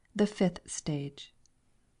The Fifth Stage.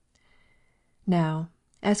 Now,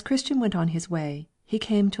 as Christian went on his way, he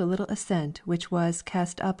came to a little ascent which was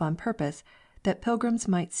cast up on purpose that pilgrims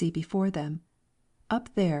might see before them. Up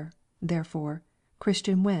there, therefore,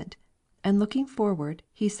 Christian went, and looking forward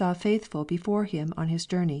he saw Faithful before him on his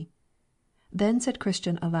journey. Then said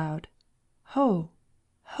Christian aloud, "Ho,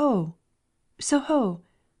 ho, so ho!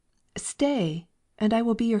 Stay, and I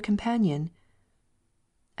will be your companion."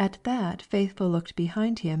 At that Faithful looked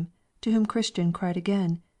behind him, to whom Christian cried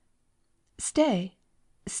again, "Stay,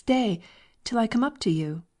 stay, till I come up to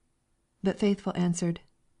you." But Faithful answered,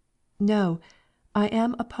 "No, I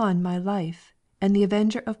am upon my life, and the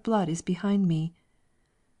avenger of blood is behind me."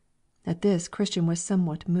 At this Christian was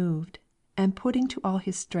somewhat moved, and putting to all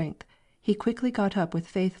his strength, he quickly got up with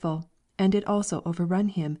Faithful, and did also overrun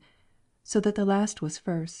him, so that the last was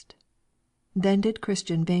first. Then did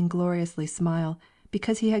Christian vaingloriously smile,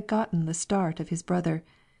 because he had gotten the start of his brother.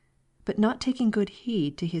 But not taking good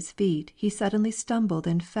heed to his feet, he suddenly stumbled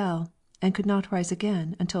and fell, and could not rise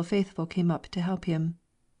again until Faithful came up to help him.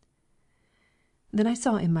 Then I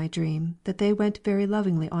saw in my dream that they went very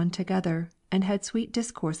lovingly on together, and had sweet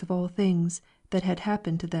discourse of all things that had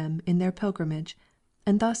happened to them in their pilgrimage,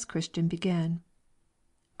 and thus Christian began: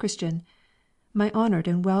 "Christian, my honoured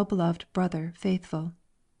and well-beloved brother Faithful,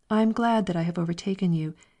 I am glad that I have overtaken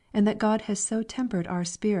you, and that God has so tempered our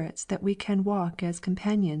spirits that we can walk as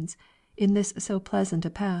companions in this so pleasant a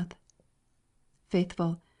path.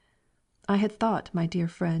 Faithful, I had thought, my dear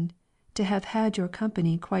friend, to have had your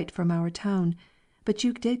company quite from our town, but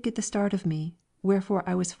you did get the start of me, wherefore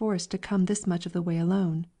I was forced to come this much of the way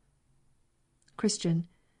alone. Christian,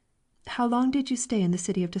 how long did you stay in the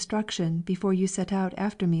City of Destruction before you set out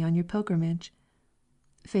after me on your pilgrimage?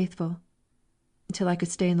 Faithful, till I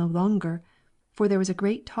could stay no longer, for there was a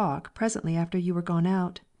great talk presently after you were gone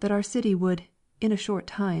out, that our city would, in a short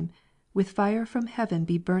time, with fire from heaven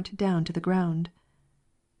be burnt down to the ground.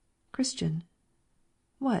 Christian,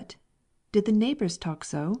 what, did the neighbours talk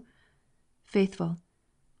so? Faithful,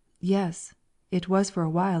 yes, it was for a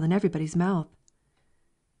while in everybody's mouth.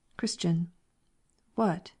 Christian,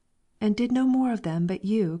 what, and did no more of them but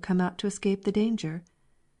you come out to escape the danger?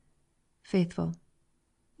 Faithful,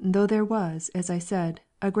 though there was, as I said,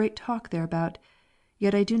 a great talk thereabout,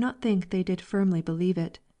 yet I do not think they did firmly believe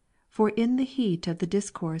it, for in the heat of the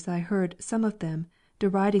discourse I heard some of them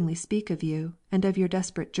deridingly speak of you, and of your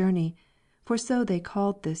desperate journey, for so they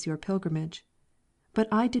called this your pilgrimage. But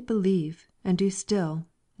I did believe, and do still,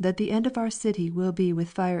 that the end of our city will be with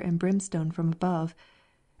fire and brimstone from above,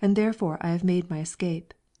 and therefore I have made my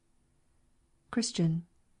escape. Christian,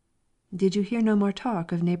 did you hear no more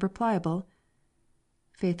talk of neighbour Pliable?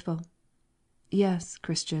 Faithful, yes,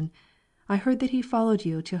 Christian, I heard that he followed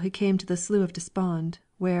you till he came to the Slough of Despond,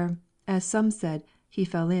 where, as some said, he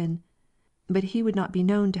fell in, but he would not be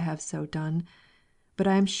known to have so done, but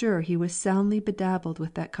I am sure he was soundly bedabbled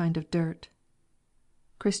with that kind of dirt.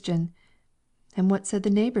 Christian, and what said the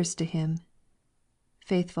neighbours to him?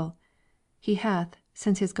 Faithful, he hath,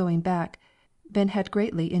 since his going back, been had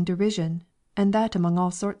greatly in derision, and that among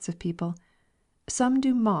all sorts of people. Some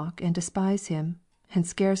do mock and despise him, and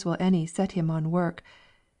scarce will any set him on work.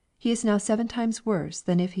 He is now 7 times worse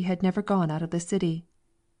than if he had never gone out of the city.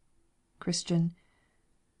 Christian,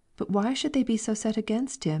 but why should they be so set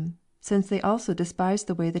against him, since they also despise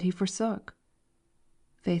the way that he forsook?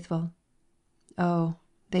 Faithful, oh,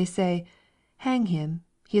 they say, hang him,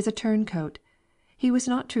 he is a turncoat, he was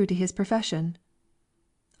not true to his profession.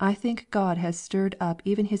 I think God has stirred up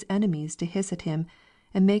even his enemies to hiss at him,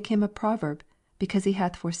 and make him a proverb, because he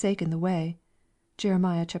hath forsaken the way.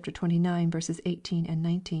 Jeremiah 29:18 and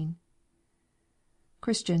 19.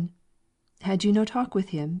 Christian, had you no talk with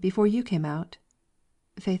him before you came out?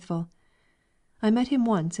 Faithful, I met him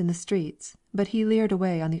once in the streets, but he leered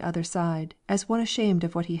away on the other side, as one ashamed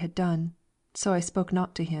of what he had done, so I spoke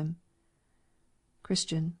not to him.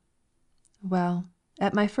 Christian, well,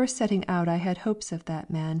 at my first setting out I had hopes of that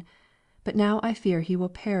man, but now I fear he will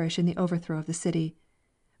perish in the overthrow of the city,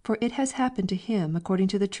 for it has happened to him according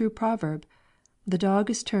to the true proverb, the dog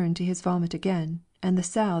is turned to his vomit again, and the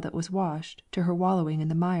sow that was washed to her wallowing in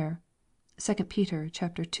the mire. 2 Peter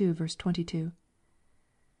 2:22.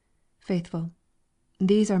 Faithful,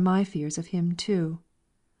 these are my fears of him too.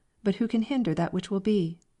 But who can hinder that which will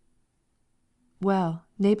be? Well,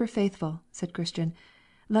 neighbour Faithful, said Christian,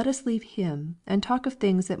 let us leave him, and talk of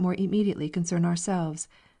things that more immediately concern ourselves.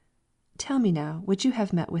 Tell me now what you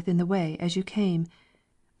have met with in the way as you came,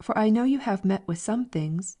 for I know you have met with some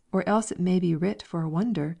things, or else it may be writ for a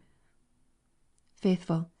wonder.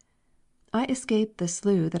 Faithful, I escaped the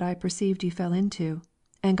slough that I perceived you fell into,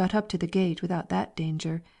 and got up to the gate without that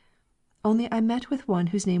danger. only I met with one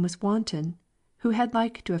whose name was Wanton, who had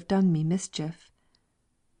like to have done me mischief.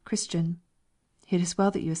 Christian. It is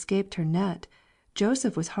well that you escaped her net.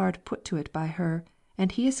 Joseph was hard put to it by her,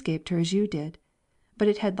 and he escaped her as you did. But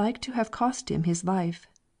it had like to have cost him his life.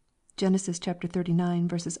 Genesis chapter 39,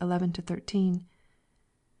 verses 11 to 13.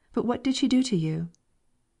 But what did she do to you?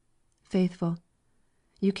 Faithful.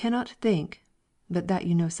 You cannot think, but that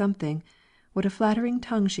you know something, what a flattering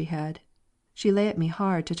tongue she had. She lay at me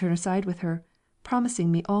hard to turn aside with her,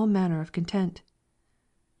 promising me all manner of content.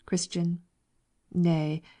 Christian.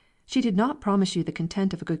 Nay, she did not promise you the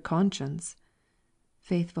content of a good conscience.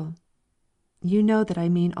 Faithful. You know that I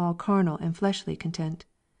mean all carnal and fleshly content.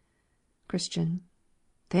 Christian.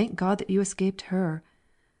 Thank God that you escaped her.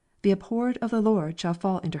 The abhorred of the Lord shall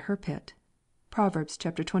fall into her pit. Proverbs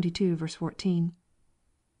chapter 22, verse 14.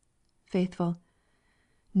 Faithful.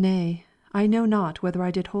 Nay, I know not whether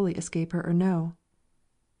I did wholly escape her or no.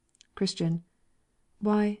 Christian.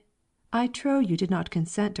 Why, I trow you did not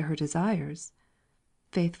consent to her desires.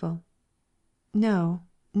 Faithful. No,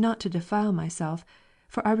 not to defile myself,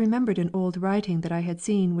 for I remembered an old writing that I had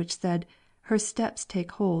seen which said, her steps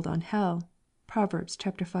take hold on hell. Proverbs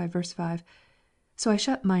chapter 5, verse 5. So I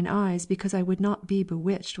shut mine eyes because I would not be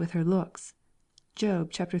bewitched with her looks. Job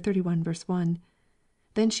chapter 31, verse 1.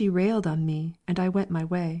 Then she railed on me, and I went my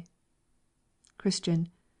way. Christian.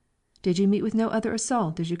 Did you meet with no other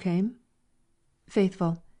assault as you came?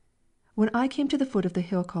 Faithful. When I came to the foot of the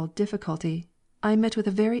hill called Difficulty, I met with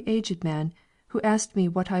a very aged man, who asked me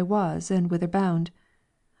what I was and whither bound.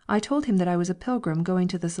 I told him that I was a pilgrim going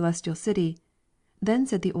to the Celestial City. Then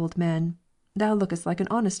said the old man, Thou lookest like an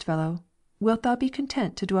honest fellow. Wilt thou be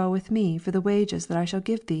content to dwell with me for the wages that I shall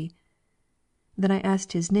give thee? Then I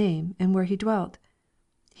asked his name and where he dwelt.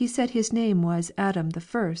 He said his name was Adam the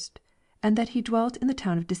First, and that he dwelt in the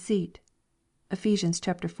town of Deceit. Ephesians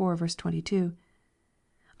chapter 4, verse 22.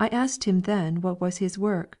 I asked him then what was his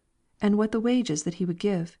work, and what the wages that he would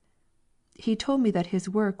give. He told me that his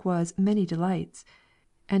work was many delights,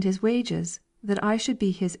 and his wages that I should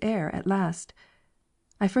be his heir at last.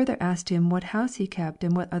 I further asked him what house he kept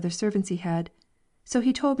and what other servants he had. So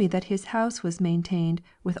he told me that his house was maintained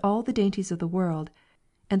with all the dainties of the world,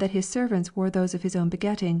 and that his servants were those of his own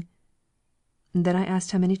begetting. Then I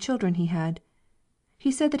asked how many children he had.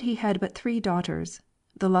 He said that he had but 3 daughters,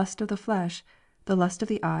 the lust of the flesh, the lust of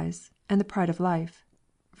the eyes, and the pride of life.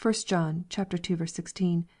 1 John chapter 2, verse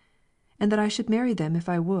 16, and that I should marry them if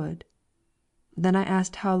I would. Then I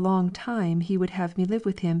asked how long time he would have me live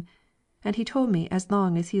with him, and he told me as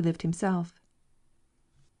long as he lived himself.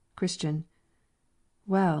 Christian.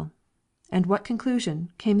 Well, and what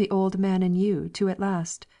conclusion came the old man and you to at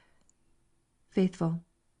last? Faithful.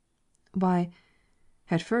 Why,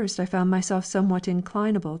 at first I found myself somewhat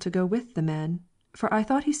inclinable to go with the man, for I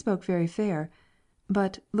thought he spoke very fair.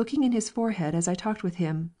 But, looking in his forehead as I talked with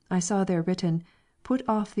him, I saw there written, Put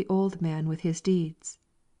off the old man with his deeds.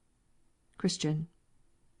 Christian.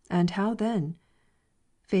 And how then?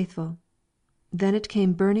 Faithful. Then it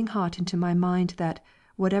came burning hot into my mind that,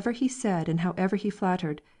 whatever he said and however he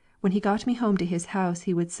flattered, when he got me home to his house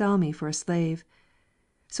he would sell me for a slave.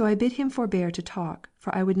 So I bid him forbear to talk,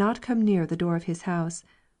 for I would not come near the door of his house.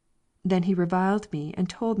 Then he reviled me and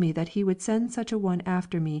told me that he would send such a one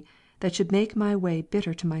after me that should make my way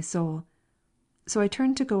bitter to my soul. So I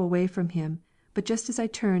turned to go away from him, but just as I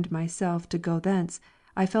turned myself to go thence,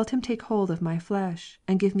 I felt him take hold of my flesh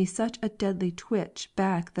and give me such a deadly twitch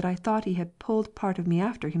back that I thought he had pulled part of me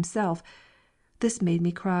after himself. This made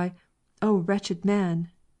me cry, O wretched man!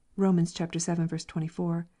 Romans chapter 7, verse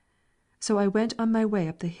 24. So I went on my way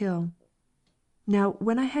up the hill. Now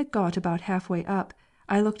when I had got about halfway up,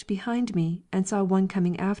 I looked behind me and saw one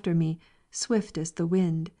coming after me, swift as the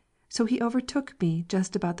wind. So he overtook me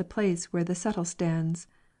just about the place where the settle stands.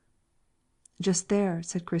 Just there,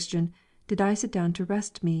 said Christian, did I sit down to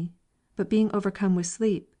rest me, but being overcome with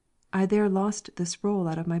sleep, I there lost this roll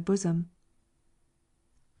out of my bosom.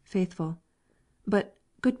 Faithful. But,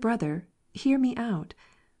 good brother, hear me out.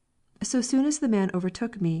 So soon as the man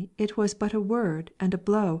overtook me, it was but a word and a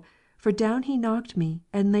blow, for down he knocked me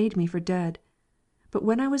and laid me for dead. But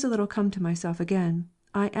when I was a little come to myself again,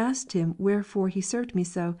 I asked him wherefore he served me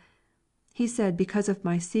so. He said because of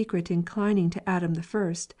my secret inclining to Adam the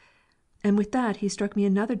First, and with that he struck me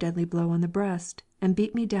another deadly blow on the breast, and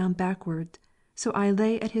beat me down backward, so I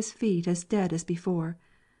lay at his feet as dead as before.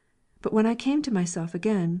 But when I came to myself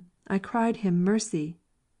again, I cried him mercy.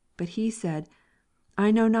 But he said,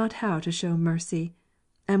 I know not how to show mercy,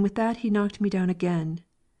 and with that he knocked me down again.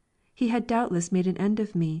 He had doubtless made an end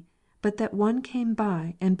of me, but that one came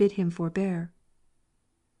by and bid him forbear.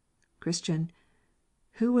 Christian.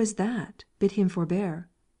 Who was that? Bid him forbear.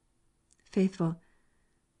 Faithful.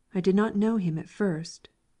 I did not know him at first,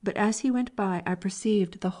 but as he went by I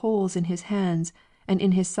perceived the holes in his hands and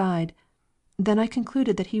in his side. Then I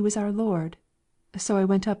concluded that he was our Lord. So I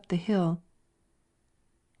went up the hill.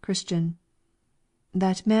 Christian.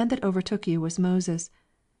 That man that overtook you was Moses.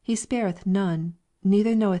 He spareth none,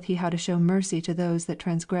 neither knoweth he how to show mercy to those that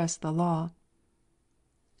transgress the law.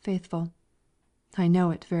 Faithful. I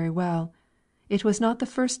know it very well. It was not the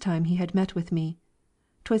first time he had met with me.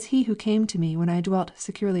 'Twas he who came to me when I dwelt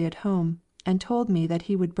securely at home, and told me that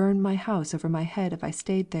he would burn my house over my head if I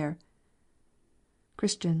stayed there.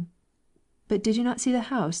 Christian. But did you not see the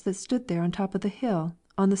house that stood there on top of the hill,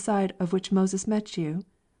 on the side of which Moses met you?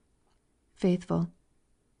 Faithful.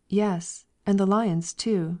 Yes, and the lions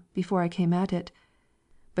too, before I came at it.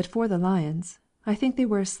 But for the lions, I think they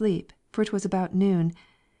were asleep, for it was about noon,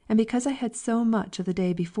 and because I had so much of the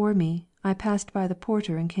day before me, I passed by the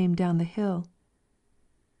porter and came down the hill.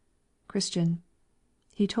 Christian.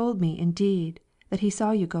 He told me, indeed, that he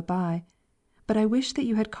saw you go by, but I wish that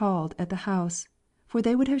you had called at the house, for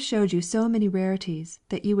they would have showed you so many rarities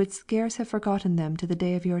that you would scarce have forgotten them to the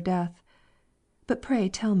day of your death. But pray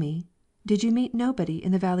tell me, did you meet nobody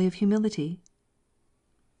in the Valley of Humility?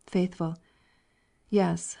 Faithful.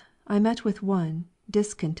 Yes, I met with one,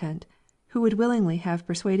 Discontent, who would willingly have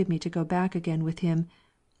persuaded me to go back again with him.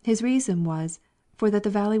 His reason was, for that the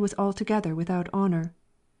valley was altogether without honour.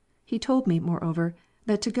 He told me, moreover,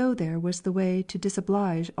 that to go there was the way to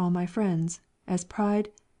disoblige all my friends, as pride,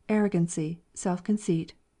 arrogancy,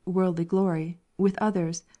 self-conceit, worldly glory, with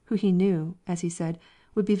others, who he knew, as he said,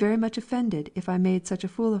 would be very much offended if I made such a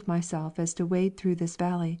fool of myself as to wade through this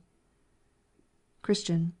valley.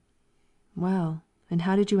 Christian. Well, and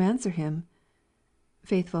how did you answer him?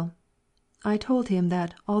 Faithful. I told him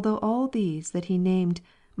that although all these that he named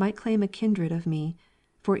might claim a kindred of me,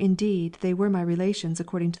 for indeed they were my relations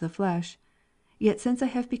according to the flesh, yet since I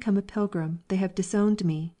have become a pilgrim they have disowned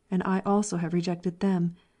me, and I also have rejected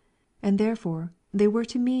them, and therefore they were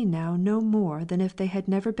to me now no more than if they had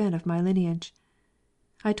never been of my lineage.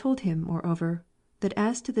 I told him, moreover, that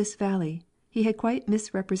as to this valley, he had quite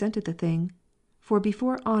misrepresented the thing, for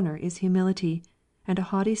before honour is humility, and a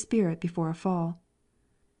haughty spirit before a fall.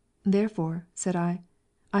 Therefore, said I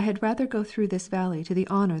had rather go through this valley to the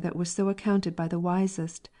honour that was so accounted by the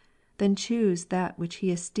wisest, than choose that which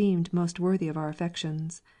he esteemed most worthy of our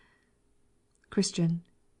affections. Christian.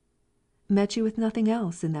 Met you with nothing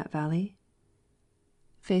else in that valley?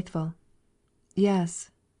 Faithful.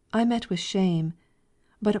 Yes, I met with shame,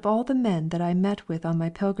 but of all the men that I met with on my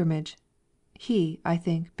pilgrimage, he, I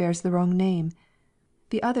think, bears the wrong name.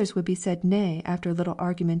 The others would be said nay after a little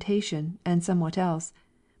argumentation and somewhat else,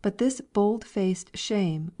 but this bold-faced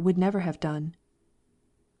shame would never have done.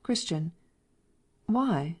 Christian.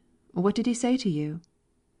 Why? What did he say to you?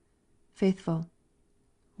 Faithful.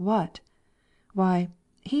 What? Why,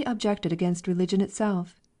 he objected against religion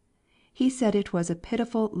itself. He said it was a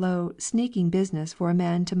pitiful, low, sneaking business for a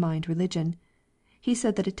man to mind religion. He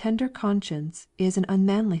said that a tender conscience is an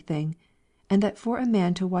unmanly thing, and that for a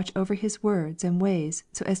man to watch over his words and ways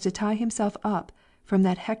so as to tie himself up from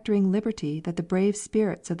that hectoring liberty that the brave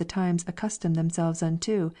spirits of the times accustom themselves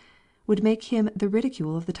unto, would make him the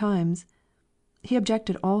ridicule of the times. He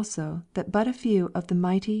objected also that but a few of the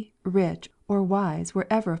mighty, rich, or wise were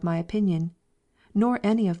ever of my opinion, nor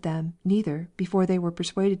any of them, neither, before they were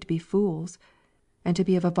persuaded to be fools, and to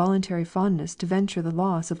be of a voluntary fondness to venture the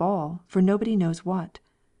loss of all for nobody knows what.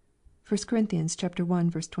 1 Corinthians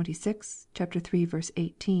 1:26,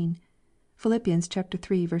 3:18, Philippians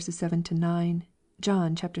 3:7-9,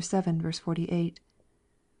 John 7:48.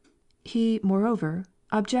 He, moreover,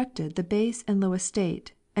 objected the base and low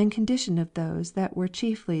estate and condition of those that were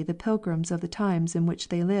chiefly the pilgrims of the times in which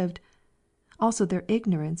they lived, also their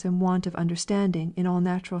ignorance and want of understanding in all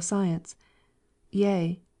natural science.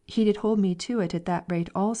 Yea, he did hold me to it at that rate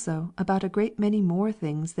also about a great many more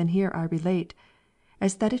things than here I relate,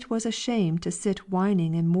 as that it was a shame to sit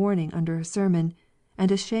whining and mourning under a sermon,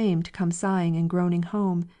 and a shame to come sighing and groaning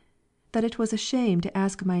home, that it was a shame to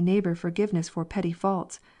ask my neighbour forgiveness for petty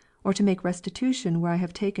faults, or to make restitution where I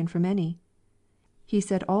have taken from any. He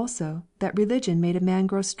said also that religion made a man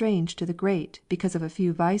grow strange to the great because of a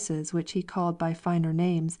few vices which he called by finer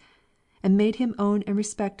names, and made him own and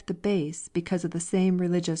respect the base because of the same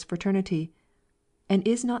religious fraternity. And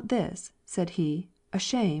is not this, said he, a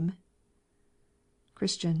shame?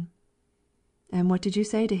 Christian. And what did you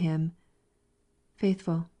say to him?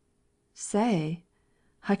 Faithful. Say?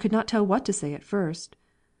 I could not tell what to say at first.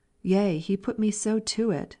 Yea, he put me so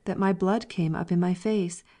to it, that my blood came up in my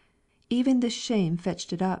face. Even this shame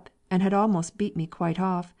fetched it up, and had almost beat me quite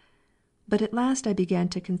off. But at last I began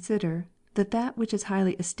to consider that that which is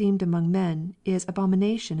highly esteemed among men is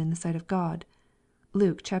abomination in the sight of God.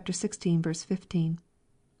 Luke 16:15.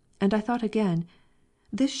 And I thought again,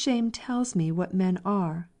 this shame tells me what men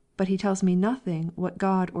are, but he tells me nothing what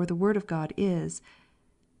God or the Word of God is.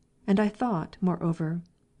 And I thought, moreover,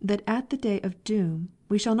 that at the day of doom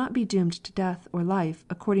we shall not be doomed to death or life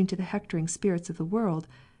according to the hectoring spirits of the world,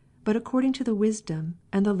 but according to the wisdom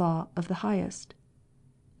and the law of the Highest.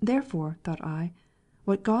 Therefore, thought I,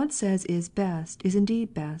 what God says is best is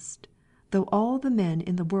indeed best, though all the men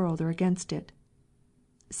in the world are against it.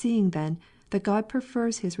 Seeing then that God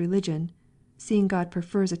prefers his religion, seeing God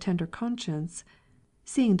prefers a tender conscience,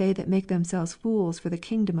 seeing they that make themselves fools for the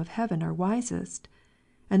kingdom of heaven are wisest,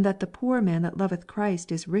 and that the poor man that loveth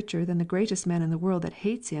Christ is richer than the greatest man in the world that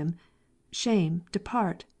hates him, shame,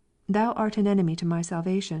 depart, thou art an enemy to my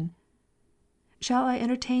salvation. Shall I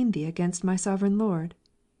entertain thee against my sovereign Lord?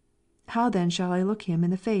 How then shall I look him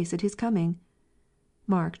in the face at his coming?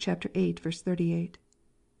 Mark 8:38.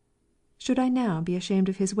 Should I now be ashamed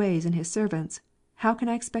of his ways and his servants, how can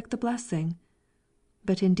I expect the blessing?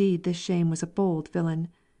 But indeed this shame was a bold villain.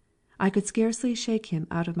 I could scarcely shake him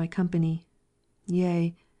out of my company.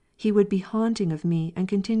 Yea, he would be haunting of me and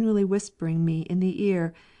continually whispering me in the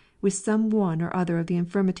ear with some one or other of the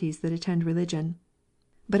infirmities that attend religion.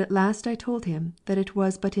 But at last I told him that it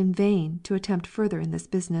was but in vain to attempt further in this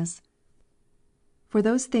business. For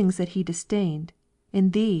those things that he disdained,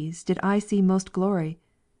 in these did I see most glory.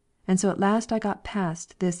 And so at last I got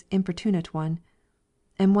past this importunate one.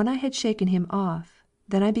 And when I had shaken him off,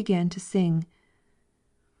 then I began to sing.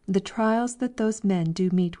 The trials that those men do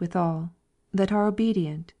meet withal, that are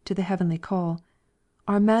obedient to the heavenly call,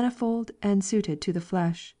 are manifold and suited to the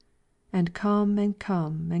flesh, and come and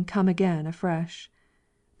come and come again afresh,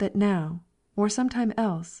 that now, or sometime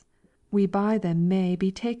else, we by them may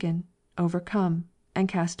be taken, overcome, and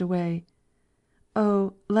cast away.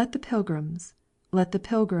 Oh, let the pilgrims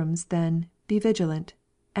then be vigilant,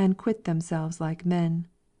 and quit themselves like men.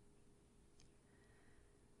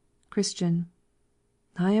 Christian.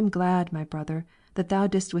 I am glad, my brother, that thou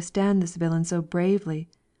didst withstand this villain so bravely,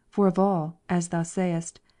 for of all, as thou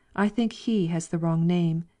sayest, I think he has the wrong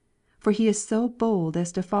name, for he is so bold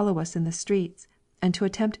as to follow us in the streets, and to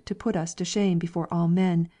attempt to put us to shame before all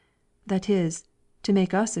men, that is, to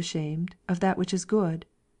make us ashamed of that which is good.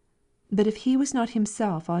 But if he was not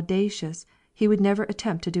himself audacious, he would never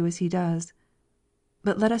attempt to do as he does.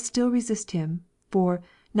 But let us still resist him, for,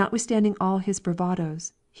 notwithstanding all his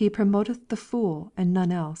bravadoes, he promoteth the fool and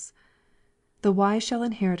none else. The wise shall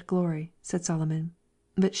inherit glory, said Solomon,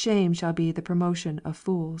 but shame shall be the promotion of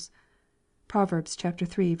fools. Proverbs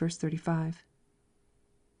 3:35.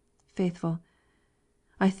 Faithful,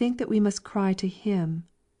 I think that we must cry to Him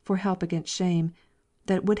for help against shame,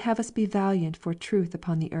 that would have us be valiant for truth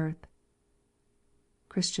upon the earth.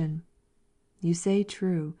 Christian. You say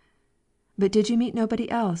true. But did you meet nobody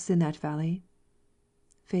else in that valley?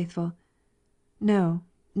 Faithful. No,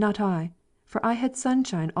 not I, for I had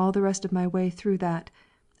sunshine all the rest of my way through that,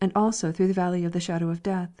 and also through the valley of the shadow of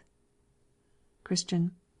death.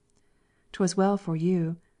 Christian. 'Twas well for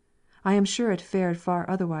you. I am sure it fared far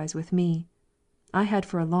otherwise with me. I had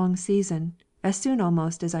for a long season, as soon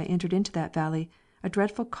almost as I entered into that valley, a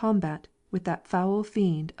dreadful combat with that foul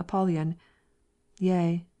fiend Apollyon.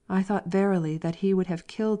 Yea, I thought verily that he would have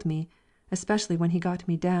killed me, especially when he got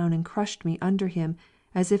me down and crushed me under him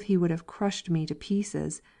as if he would have crushed me to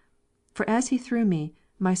pieces. For as he threw me,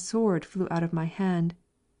 my sword flew out of my hand.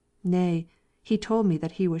 Nay, he told me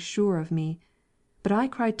that he was sure of me. But I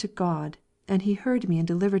cried to God, and he heard me and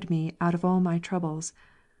delivered me out of all my troubles.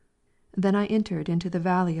 Then I entered into the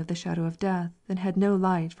valley of the shadow of death, and had no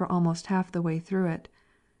light for almost half the way through it.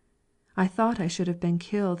 I thought I should have been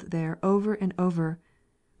killed there over and over,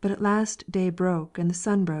 but at last day broke and the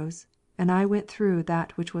sun rose, and I went through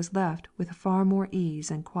that which was left with far more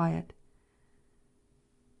ease and quiet.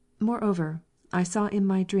 Moreover, I saw in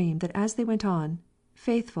my dream that as they went on,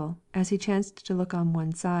 Faithful, as he chanced to look on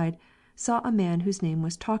one side, saw a man whose name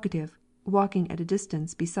was Talkative, walking at a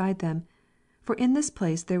distance beside them, for in this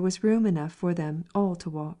place there was room enough for them all to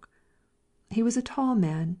walk. He was a tall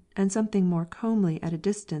man, and something more comely at a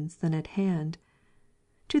distance than at hand.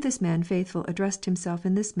 To this man Faithful addressed himself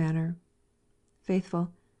in this manner: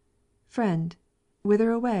 Faithful. Friend,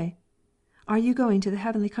 whither away? Are you going to the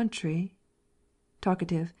heavenly country?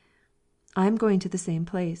 Talkative. I am going to the same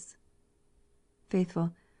place.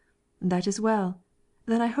 Faithful. That is well.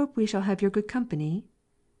 Then I hope we shall have your good company?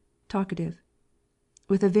 Talkative.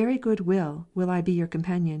 With a very good will I be your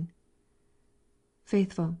companion.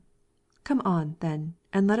 Faithful. Come on, then,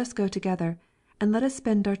 and let us go together, and let us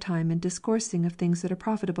spend our time in discoursing of things that are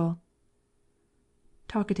profitable.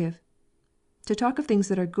 Talkative. To talk of things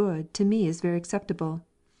that are good to me is very acceptable,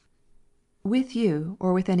 with you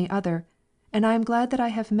or with any other, and I am glad that I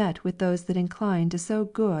have met with those that incline to so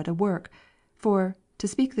good a work, for, to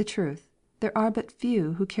speak the truth, there are but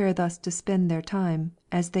few who care thus to spend their time,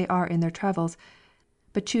 as they are in their travels,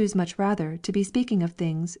 but choose much rather to be speaking of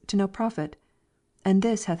things to no profit, and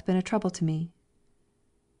this hath been a trouble to me.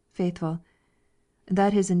 Faithful.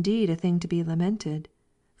 That is indeed a thing to be lamented.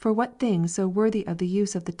 For what thing so worthy of the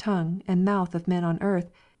use of the tongue and mouth of men on earth,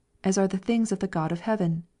 as are the things of the God of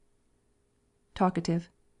heaven? Talkative.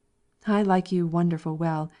 I like you wonderful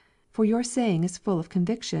well, for your saying is full of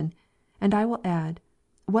conviction, and I will add,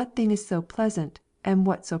 what thing is so pleasant, and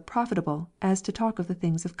what so profitable, as to talk of the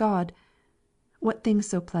things of God? What thing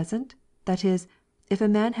so pleasant? That is, if a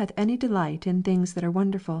man hath any delight in things that are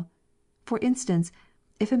wonderful. For instance,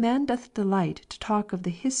 if a man doth delight to talk of the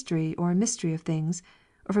history or mystery of things,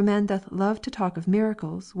 or if a man doth love to talk of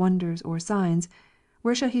miracles, wonders, or signs,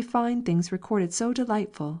 where shall he find things recorded so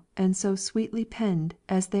delightful and so sweetly penned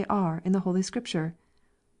as they are in the Holy Scripture?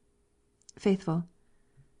 Faithful.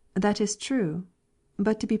 That is true,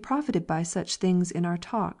 but to be profited by such things in our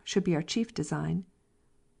talk should be our chief design.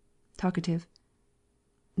 Talkative.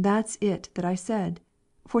 That's it that I said,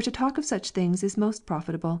 for to talk of such things is most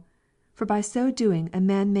profitable, for by so doing a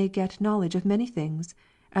man may get knowledge of many things,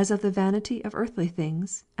 as of the vanity of earthly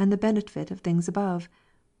things and the benefit of things above.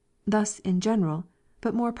 Thus in general,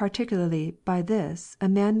 but more particularly by this a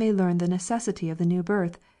man may learn the necessity of the new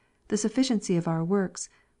birth, the sufficiency of our works,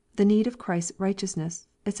 the need of Christ's righteousness,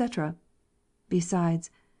 etc. Besides,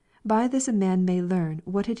 by this a man may learn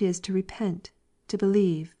what it is to repent, to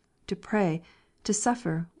believe, to pray, to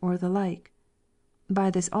suffer, or the like. By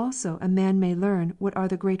this also a man may learn what are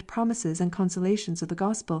the great promises and consolations of the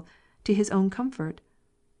Gospel, to his own comfort.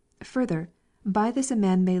 Further, by this a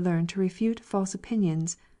man may learn to refute false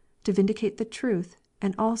opinions, to vindicate the truth,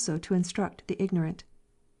 and also to instruct the ignorant.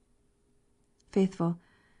 Faithful.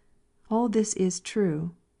 All this is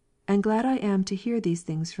true, and glad I am to hear these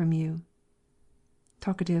things from you.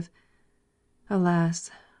 Talkative. Alas,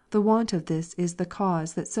 the want of this is the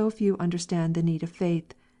cause that so few understand the need of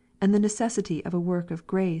faith, and the necessity of a work of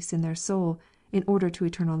grace in their soul in order to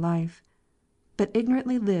eternal life, but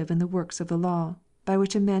ignorantly live in the works of the law, by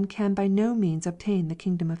which a man can by no means obtain the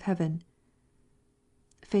kingdom of heaven.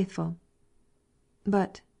 Faithful.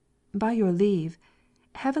 But, by your leave,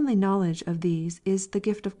 heavenly knowledge of these is the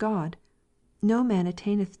gift of God. No man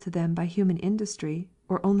attaineth to them by human industry,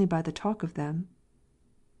 or only by the talk of them.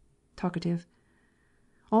 Talkative.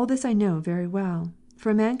 All this I know very well, for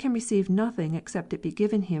a man can receive nothing except it be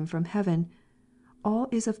given him from heaven. All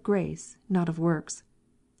is of grace, not of works.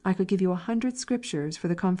 I could give you 100 scriptures for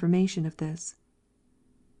the confirmation of this.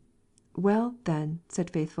 Well, then, said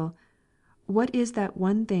Faithful, what is that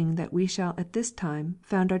one thing that we shall at this time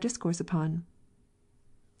found our discourse upon?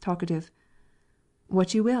 Talkative.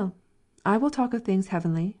 What you will. I will talk of things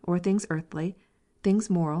heavenly or things earthly, things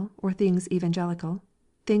moral or things evangelical,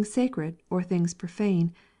 things sacred or things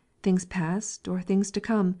profane, things past or things to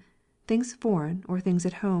come, things foreign or things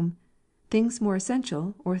at home, things more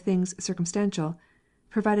essential or things circumstantial,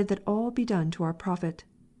 provided that all be done to our profit.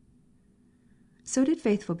 So did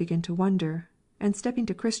Faithful begin to wonder, and stepping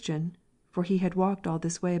to Christian, for he had walked all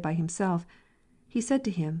this way by himself, he said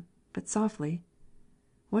to him, but softly,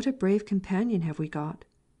 What a brave companion have we got!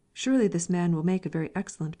 Surely this man will make a very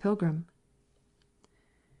excellent pilgrim.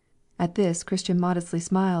 At this Christian modestly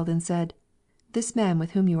smiled and said, This man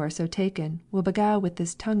with whom you are so taken will beguile with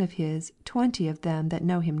this tongue of his 20 of them that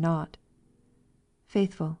know him not.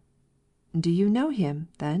 Faithful. Do you know him,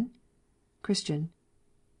 then? Christian.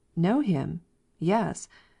 Know him? Yes,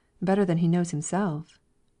 better than he knows himself.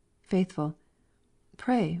 Faithful.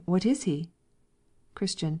 Pray, what is he?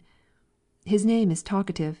 Christian. His name is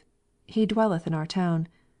Talkative. He dwelleth in our town.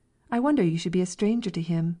 I wonder you should be a stranger to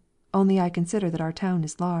him, only I consider that our town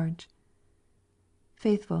is large.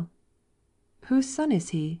 Faithful. Whose son is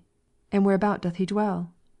he? And whereabout doth he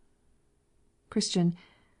dwell? Christian.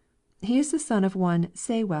 He is the son of one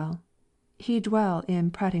Saywell. He dwell in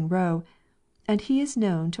Prating Row, and he is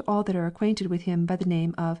known to all that are acquainted with him by the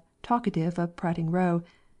name of Talkative of Prating Row,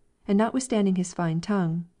 and notwithstanding his fine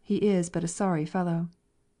tongue, he is but a sorry fellow.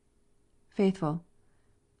 Faithful.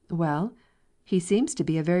 Well, he seems to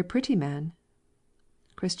be a very pretty man.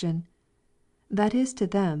 Christian. That is to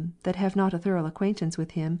them that have not a thorough acquaintance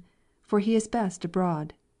with him, for he is best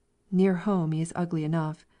abroad. Near home he is ugly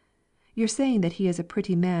enough. Your saying that he is a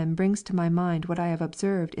pretty man brings to my mind what I have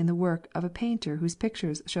observed in the work of a painter whose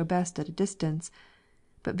pictures show best at a distance,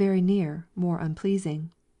 but very near more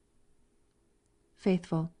unpleasing.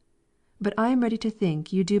 Faithful. But I am ready to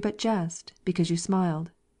think you do but jest, because you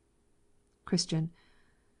smiled. Christian.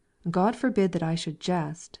 God forbid that I should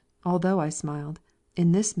jest, although I smiled,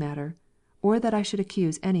 in this matter, or that I should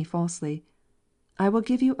accuse any falsely. I will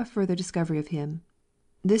give you a further discovery of him.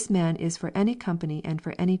 This man is for any company and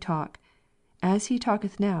for any talk. As he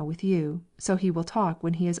talketh now with you, so he will talk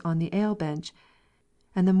when he is on the ale bench,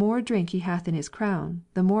 and the more drink he hath in his crown,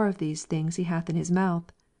 the more of these things he hath in his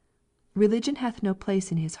mouth. Religion hath no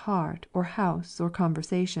place in his heart, or house, or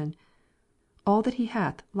conversation. All that he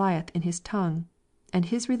hath lieth in his tongue, and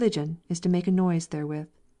his religion is to make a noise therewith.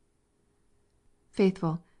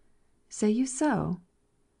 Faithful. Say you so?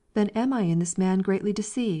 Then am I in this man greatly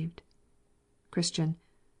deceived? Christian.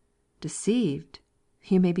 Deceived?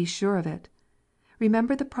 You may be sure of it.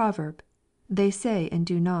 Remember the proverb, they say and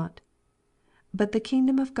do not. But the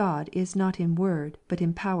kingdom of God is not in word, but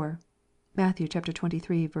in power. Matthew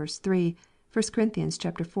 23:3, 1 Corinthians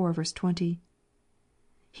 4:20.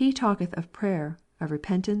 He talketh of prayer, of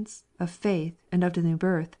repentance, of faith, and of the new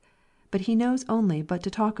birth, but he knows only but to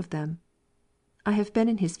talk of them. I have been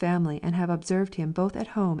in his family and have observed him both at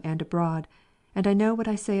home and abroad, and I know what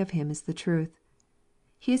I say of him is the truth.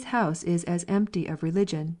 His house is as empty of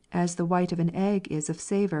religion as the white of an egg is of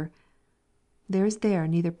savour. There is there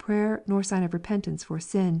neither prayer nor sign of repentance for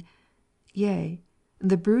sin. Yea,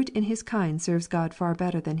 the brute in his kind serves God far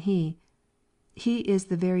better than he. He is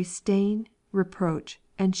the very stain, reproach,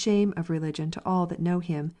 and shame of religion to all that know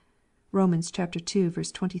him. Romans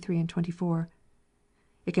 2:23, 24.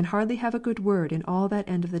 It can hardly have a good word in all that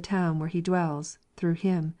end of the town where he dwells, through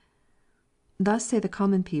him. Thus say the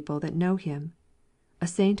common people that know him, a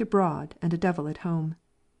saint abroad and a devil at home.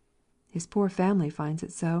 His poor family finds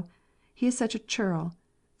it so. He is such a churl,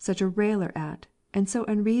 such a railer at, and so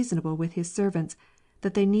unreasonable with his servants,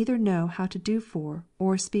 that they neither know how to do for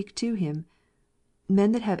or speak to him.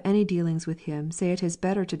 Men that have any dealings with him say it is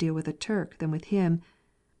better to deal with a Turk than with him,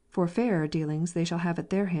 for fairer dealings they shall have at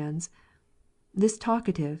their hands. This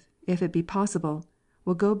talkative, if it be possible,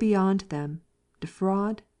 will go beyond them,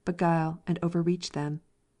 defraud, beguile, and overreach them.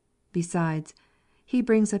 Besides, he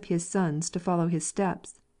brings up his sons to follow his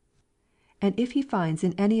steps, and if he finds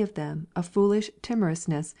in any of them a foolish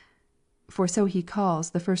timorousness, for so he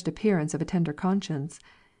calls the first appearance of a tender conscience,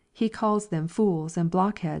 he calls them fools and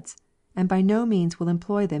blockheads, and by no means will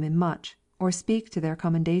employ them in much, or speak to their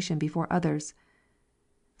commendation before others.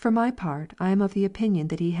 For my part, I am of the opinion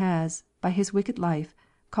that he has, by his wicked life,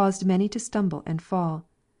 caused many to stumble and fall,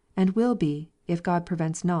 and will be, if God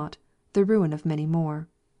prevents not, the ruin of many more.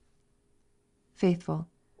 Faithful.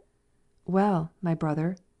 Well, my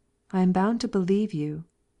brother, I am bound to believe you,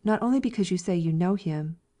 not only because you say you know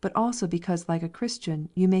him, but also because like a Christian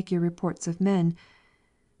you make your reports of men.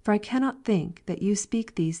 For I cannot think that you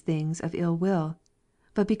speak these things of ill will,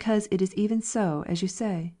 but because it is even so as you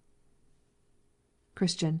say.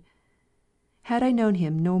 Christian. Had I known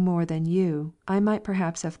him no more than you, I might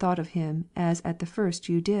perhaps have thought of him as at the first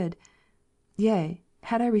you did. Yea,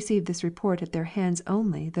 had I received this report at their hands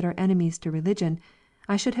only that are enemies to religion,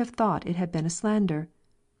 I should have thought it had been a slander,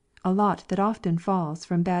 a lot that often falls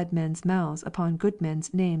from bad men's mouths upon good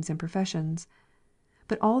men's names and professions.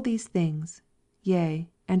 But all these things, yea,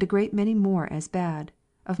 and a great many more as bad,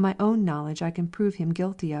 of my own knowledge I can prove him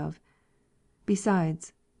guilty of.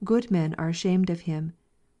 Besides, good men are ashamed of him.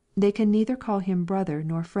 They can neither call him brother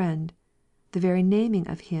nor friend. The very naming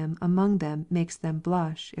of him among them makes them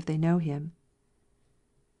blush, if they know him.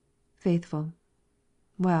 Faithful.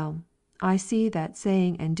 Well, I see that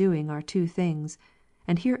saying and doing are two things,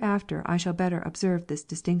 and hereafter I shall better observe this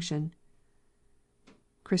distinction.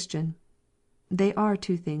 Christian. They are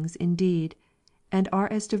two things indeed, and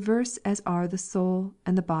are as diverse as are the soul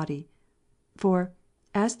and the body. For,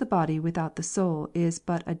 as the body without the soul is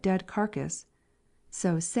but a dead carcass,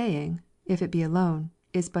 so saying, if it be alone,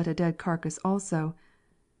 is but a dead carcass also.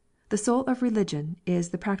 The soul of religion is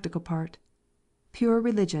the practical part. Pure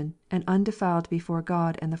religion and undefiled before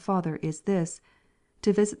God and the Father is this,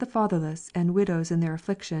 to visit the fatherless and widows in their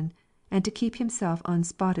affliction, and to keep himself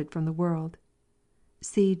unspotted from the world.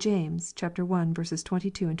 See James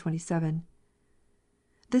 1:22, 27.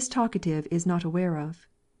 This talkative is not aware of.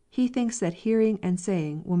 He thinks that hearing and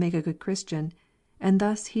saying will make a good Christian, and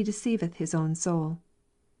thus he deceiveth his own soul.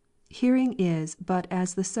 Hearing is but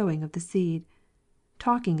as the sowing of the seed.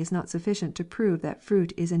 Talking is not sufficient to prove that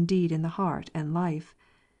fruit is indeed in the heart and life.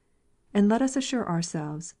 And let us assure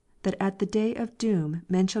ourselves that at the day of doom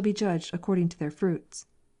men shall be judged according to their fruits.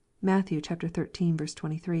 Matthew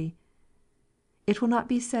 13:23. It will not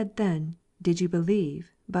be said then, Did you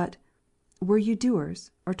believe? But, Were you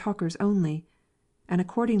doers, or talkers only? And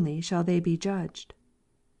accordingly shall they be judged.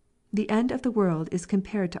 The end of the world is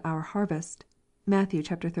compared to our harvest. Matthew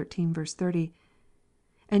 13:30.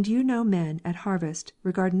 And you know men at harvest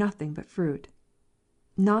regard nothing but fruit.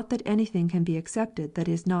 Not that anything can be accepted that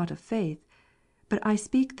is not of faith, but I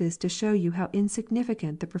speak this to show you how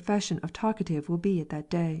insignificant the profession of talkative will be at that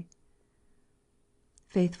day.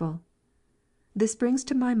 Faithful. This brings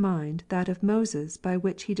to my mind that of Moses by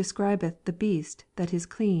which he describeth the beast that is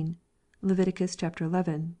clean. Leviticus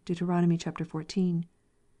 11, Deuteronomy 14.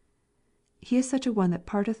 He is such a one that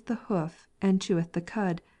parteth the hoof and cheweth the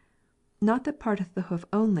cud, not that parteth the hoof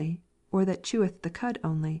only, or that cheweth the cud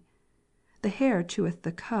only. The hare cheweth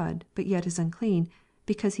the cud, but yet is unclean,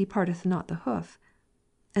 because he parteth not the hoof.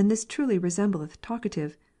 And this truly resembleth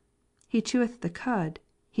talkative. He cheweth the cud,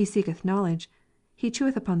 he seeketh knowledge, he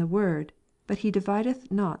cheweth upon the word, but he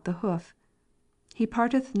divideth not the hoof. He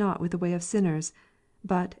parteth not with the way of sinners,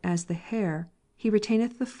 but, as the hare, he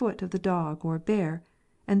retaineth the foot of the dog or bear,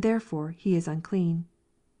 and therefore he is unclean.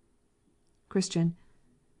 Christian.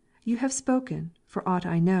 You have spoken, for aught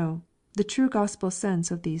I know, the true gospel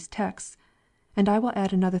sense of these texts. And I will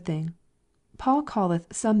add another thing. Paul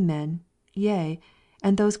calleth some men, yea,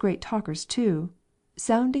 and those great talkers too,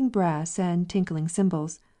 sounding brass and tinkling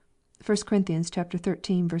cymbals. 1 Corinthians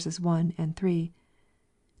 13:1, 3.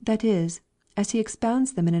 That is, as he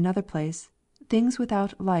expounds them in another place, things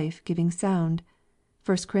without life giving sound.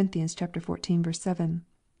 1 Corinthians 14:7.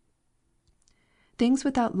 Things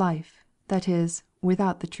without life, that is,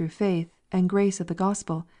 without the true faith and grace of the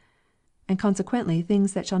gospel, and consequently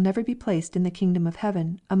things that shall never be placed in the kingdom of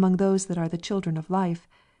heaven among those that are the children of life,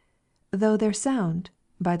 though their sound,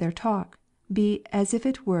 by their talk, be as if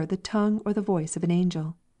it were the tongue or the voice of an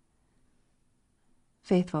angel.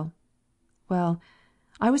 Faithful. Well,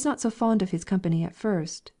 I was not so fond of his company at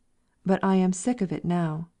first, but I am sick of it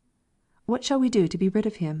now. What shall we do to be rid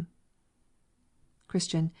of him?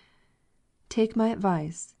 Christian. Take my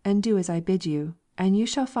advice, and do as I bid you, and you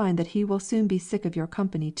shall find that he will soon be sick of your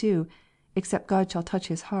company too, except God shall touch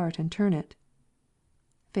his heart and turn it.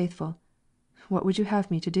 Faithful. What would you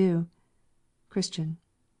have me to do? Christian.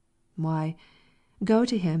 Why, go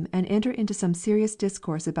to him and enter into some serious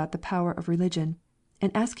discourse about the power of religion,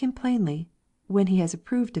 and ask him plainly, when he has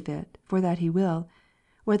approved of it, for that he will,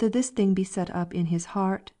 whether this thing be set up in his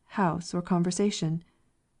heart, house, or conversation.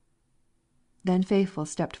 Then Faithful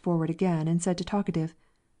stepped forward again and said to Talkative,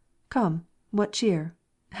 Come, what cheer?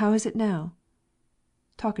 How is it now?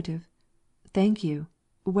 Talkative. Thank you.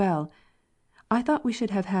 Well, I thought we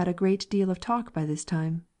should have had a great deal of talk by this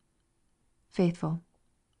time. Faithful.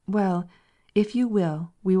 Well, if you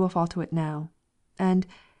will, we will fall to it now. And,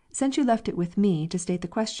 since you left it with me to state the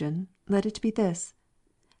question, let it be this.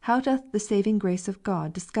 How doth the saving grace of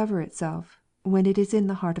God discover itself, when it is in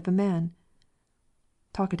the heart of a man?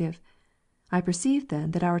 Talkative. I perceive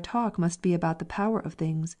then that our talk must be about the power of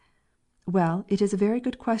things. Well, it is a very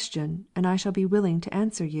good question, and I shall be willing to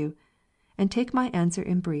answer you, and take my answer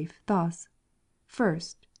in brief thus.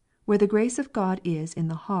 First, where the grace of God is in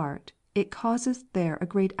the heart, it causes there a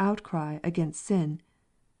great outcry against sin.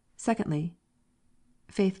 Secondly,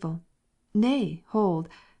 Faithful. Nay, hold.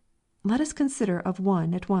 Let us consider of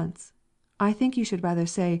one at once. I think you should rather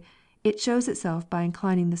say, it shows itself by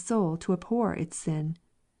inclining the soul to abhor its sin.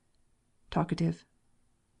 Talkative.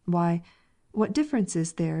 Why, what difference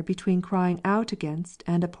is there between crying out against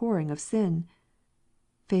and abhorring of sin?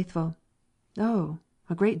 Faithful. Oh,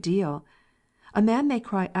 a great deal. A man may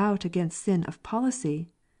cry out against sin of policy,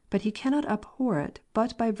 but he cannot abhor it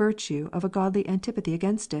but by virtue of a godly antipathy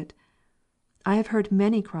against it. I have heard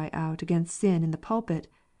many cry out against sin in the pulpit,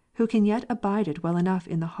 who can yet abide it well enough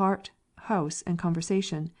in the heart, house, and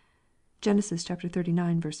conversation. Genesis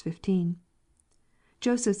 39:15.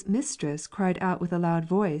 Joseph's mistress cried out with a loud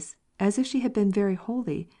voice, as if she had been very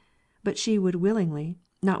holy, but she would willingly,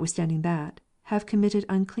 notwithstanding that, have committed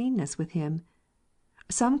uncleanness with him.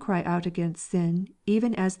 Some cry out against sin,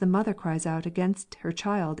 even as the mother cries out against her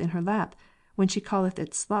child in her lap, when she calleth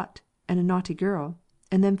it slut and a naughty girl,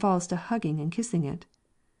 and then falls to hugging and kissing it.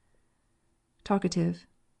 Talkative.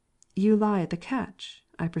 You lie at the catch,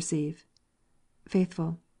 I perceive.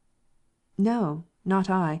 Faithful. No, not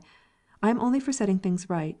I. I am only for setting things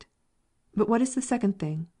right. But what is the second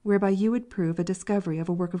thing, whereby you would prove a discovery of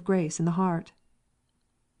a work of grace in the heart?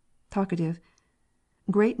 Talkative.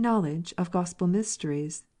 Great knowledge of gospel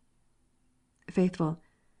mysteries. Faithful.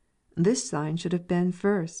 This sign should have been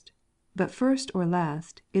first. But first or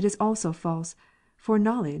last, it is also false, for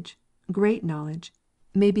knowledge, great knowledge,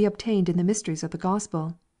 may be obtained in the mysteries of the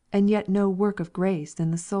Gospel, and yet no work of grace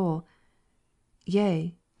in the soul.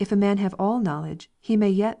 Yea, if a man have all knowledge, he may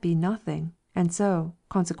yet be nothing, and so,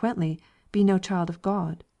 consequently, be no child of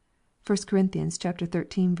God. 1 Cor.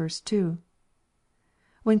 13:2.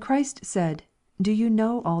 When Christ said, Do you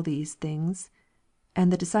know all these things?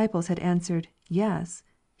 And the disciples had answered, Yes,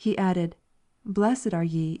 He added, Blessed are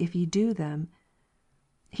ye if ye do them.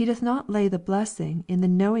 He doth not lay the blessing in the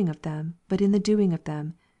knowing of them, but in the doing of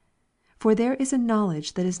them. For there is a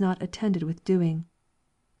knowledge that is not attended with doing.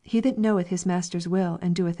 He that knoweth his master's will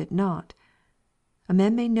and doeth it not. A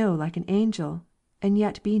man may know like an angel, and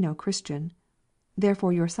yet be no Christian.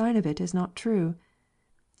 Therefore your sign of it is not true.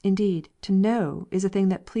 Indeed, to know is a thing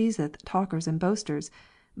that pleaseth talkers and boasters,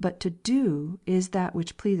 but to do is that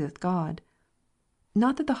which pleaseth God.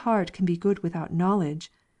 Not that the heart can be good without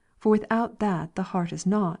knowledge, for without that the heart is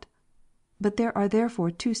not. But there are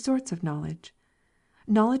therefore two sorts of knowledge: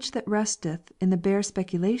 knowledge that resteth in the bare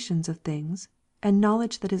speculations of things, and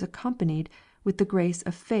knowledge that is accompanied with the grace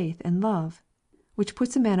of faith and love, which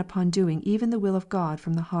puts a man upon doing even the will of God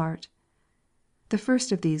from the heart. The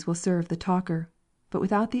first of these will serve the talker, but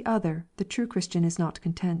without the other the true Christian is not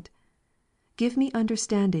content. Give me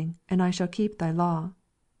understanding, and I shall keep thy law.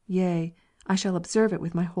 Yea, I shall observe it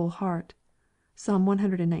with my whole heart. Psalm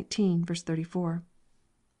 119:34.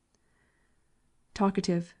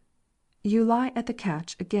 Talkative. You lie at the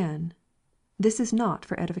catch again. This is not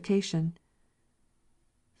for edification.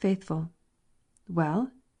 Faithful.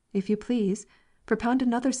 Well, if you please, propound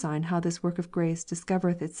another sign how this work of grace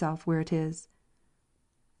discovereth itself where it is.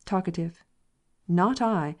 Talkative. Not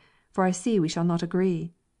I, for I see we shall not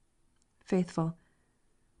agree. Faithful.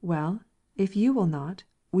 Well, if you will not,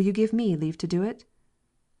 will you give me leave to do it?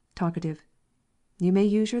 Talkative. You may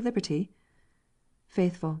use your liberty.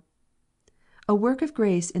 Faithful. A work of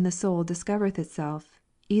grace in the soul discovereth itself,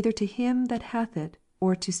 either to him that hath it,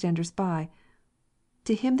 or to standers by.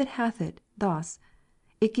 To him that hath it, thus: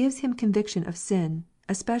 it gives him conviction of sin,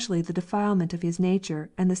 especially the defilement of his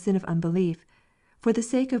nature and the sin of unbelief, for the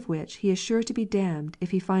sake of which he is sure to be damned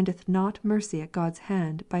if he findeth not mercy at God's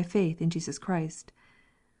hand by faith in Jesus Christ.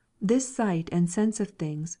 This sight and sense of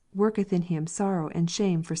things worketh in him sorrow and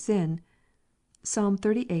shame for sin. Psalm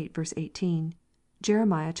 38:18,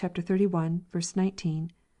 Jeremiah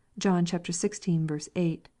 31:19, John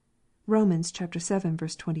 16:8, Romans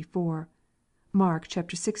 7:24, Mark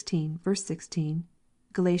 16:16,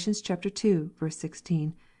 Galatians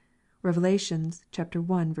 2:16, Revelations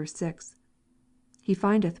 1:6. He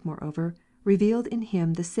findeth, moreover, revealed in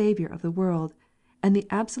him the Saviour of the world, and the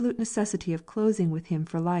absolute necessity of closing with him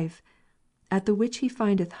for life, at the which he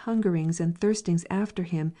findeth hungerings and thirstings after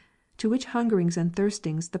him, to which hungerings and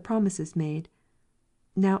thirstings the promise is made.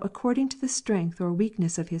 Now according to the strength or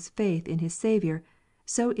weakness of his faith in his Saviour,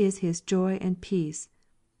 so is his joy and peace,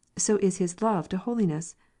 so is his love to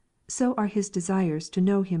holiness, so are his desires to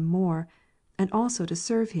know him more, and also to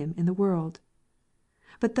serve him in the world.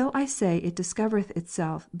 But though I say it discovereth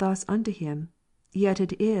itself thus unto him, yet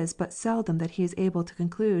it is but seldom that he is able to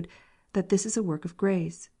conclude that this is a work of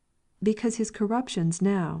grace, because his corruptions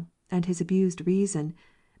now, and his abused reason,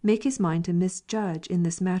 make his mind to misjudge in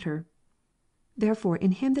this matter. Therefore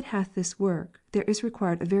in him that hath this work there is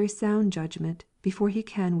required a very sound judgment before he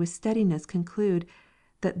can with steadiness conclude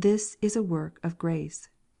that this is a work of grace.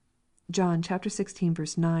 John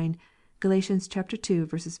 16:9, Galatians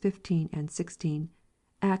 2:15, 16,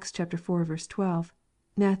 Acts 4:12,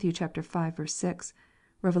 Matthew 5:6,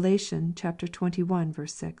 Revelation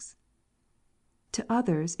 21:6. To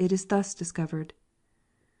others it is thus discovered: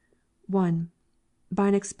 1. By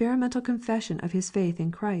an experimental confession of his faith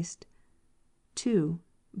in Christ. 2.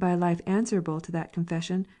 By a life answerable to that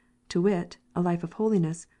confession, to wit, a life of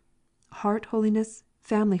holiness, heart holiness,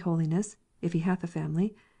 family holiness, if he hath a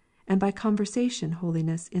family, and by conversation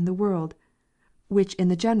holiness in the world, which in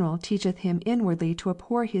the general teacheth him inwardly to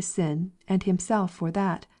abhor his sin, and himself for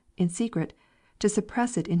that, in secret, to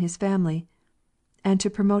suppress it in his family, and to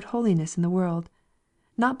promote holiness in the world,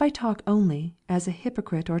 not by talk only, as a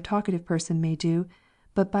hypocrite or talkative person may do,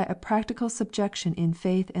 but by a practical subjection in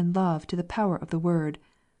faith and love to the power of the word.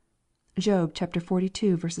 Job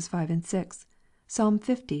 42:5, 6, Psalm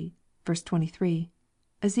 50:23,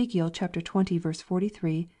 Ezekiel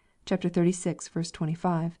 20:43,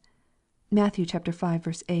 36:25, Matthew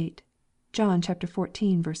 5:8, John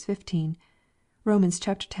 14:15, Romans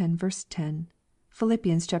 10:10,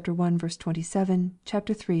 Philippians 1:27,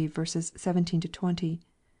 3:17-20.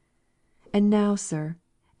 And now, sir,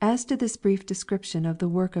 as to this brief description of the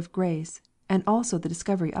work of grace, and also the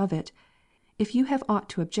discovery of it, if you have aught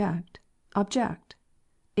to object, object.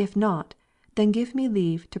 If not, Then give me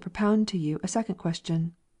leave to propound to you a second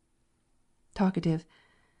question. Talkative.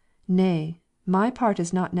 Nay, my part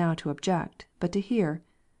is not now to object, but to hear.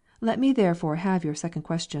 Let me therefore have your second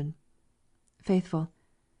question. Faithful.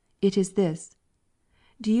 It is this.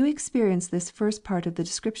 Do you experience this first part of the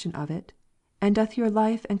description of it? And doth your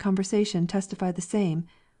life and conversation testify the same?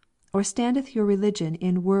 Or standeth your religion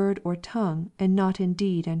in word or tongue, and not in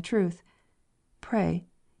deed and truth? Pray,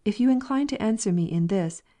 if you incline to answer me in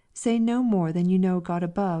this, say no more than you know God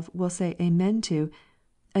above will say Amen to,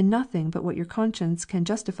 and nothing but what your conscience can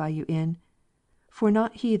justify you in. For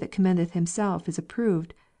not he that commendeth himself is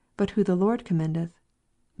approved, but who the Lord commendeth.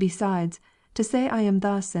 Besides, to say I am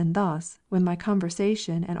thus and thus, when my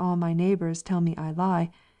conversation and all my neighbours tell me I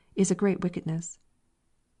lie, is a great wickedness.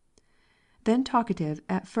 Then Talkative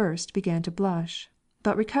at first began to blush,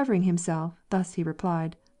 but recovering himself, thus he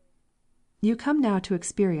replied: You come now to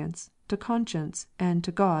experience, to conscience, and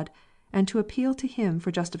to God, and to appeal to Him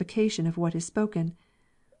for justification of what is spoken.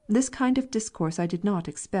 This kind of discourse I did not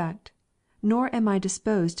expect, nor am I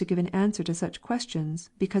disposed to give an answer to such questions,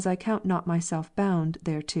 because I count not myself bound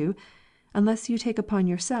thereto, unless you take upon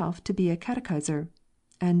yourself to be a catechizer;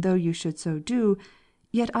 and though you should so do,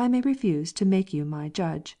 yet I may refuse to make you my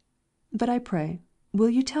judge. But I pray, will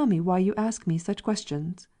you tell me why you ask me such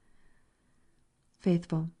questions?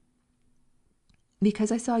 Faithful.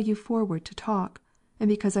 Because I saw you forward to talk, and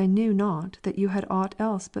because I knew not that you had aught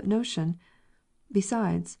else but notion.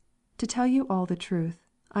 Besides, to tell you all the truth,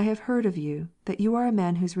 I have heard of you that you are a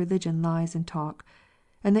man whose religion lies in talk,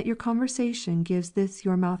 and that your conversation gives this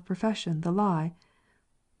your mouth profession the lie.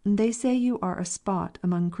 They say you are a spot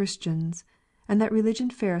among Christians, and that religion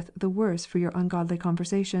fareth the worse for your ungodly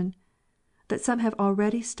conversation; that some have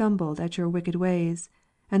already stumbled at your wicked ways,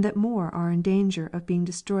 and that more are in danger of being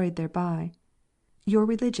destroyed thereby. Your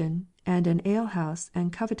religion, and an alehouse,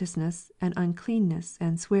 and covetousness, and uncleanness,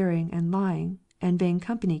 and swearing, and lying, and vain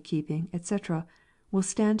company keeping, etc., will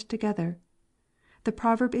stand together. The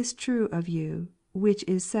proverb is true of you, which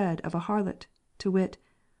is said of a harlot, to wit,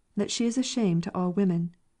 that she is a shame to all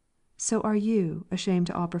women. So are you a shame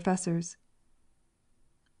to all professors.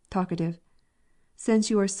 Talkative.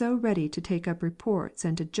 Since you are so ready to take up reports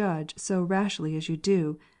and to judge so rashly as you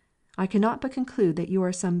do, I cannot but conclude that you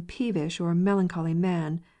are some peevish or melancholy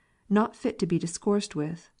man, not fit to be discoursed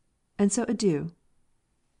with, and so adieu.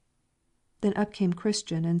 Then up came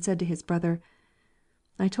Christian and said to his brother: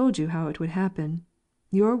 I told you how it would happen.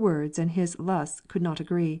 Your words and his lusts could not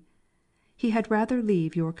agree. He had rather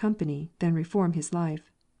leave your company than reform his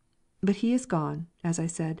life. But he is gone, as I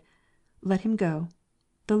said. Let him go.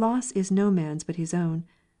 The loss is no man's but his own.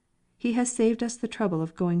 He has saved us the trouble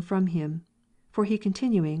of going from him, for he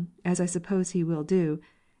continuing, as I suppose he will do,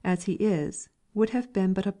 as he is, would have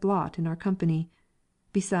been but a blot in our company.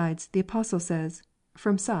 Besides, the Apostle says,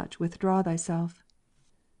 From such withdraw thyself.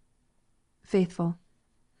 Faithful.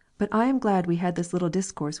 But I am glad we had this little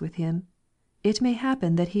discourse with him. It may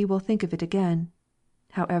happen that he will think of it again.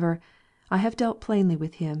 However, I have dealt plainly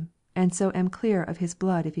with him, and so am clear of his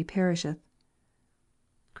blood if he perisheth.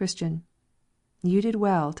 Christian. You did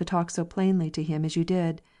well to talk so plainly to him as you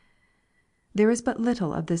did. There is but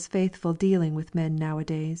little of this faithful dealing with men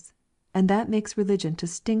nowadays, and that makes religion to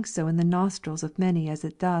stink so in the nostrils of many as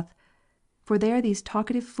it doth. For they are these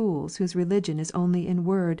talkative fools whose religion is only in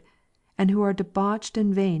word, and who are debauched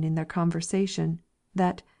and vain in their conversation,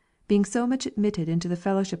 that, being so much admitted into the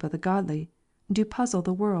fellowship of the godly, do puzzle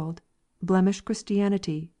the world, blemish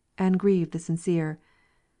Christianity, and grieve the sincere.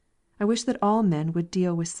 I wish that all men would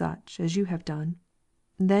deal with such, as you have done.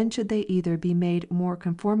 Then should they either be made more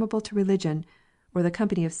conformable to religion, or the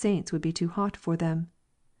company of saints would be too hot for them.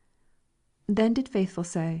 Then did Faithful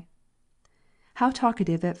say: How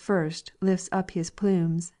Talkative at first lifts up his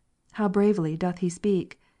plumes, how bravely doth he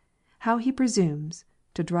speak, how he presumes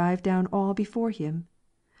to drive down all before him;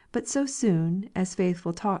 but so soon as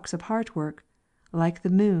Faithful talks of heart work, like the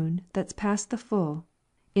moon that's past the full,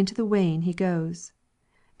 into the wane he goes,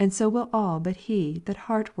 and so will all but he that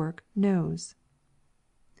heart work knows.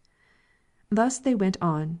 Thus they went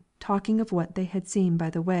on, talking of what they had seen by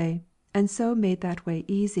the way, and so made that way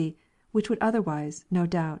easy, which would otherwise, no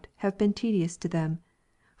doubt, have been tedious to them,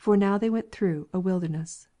 for now they went through a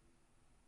wilderness.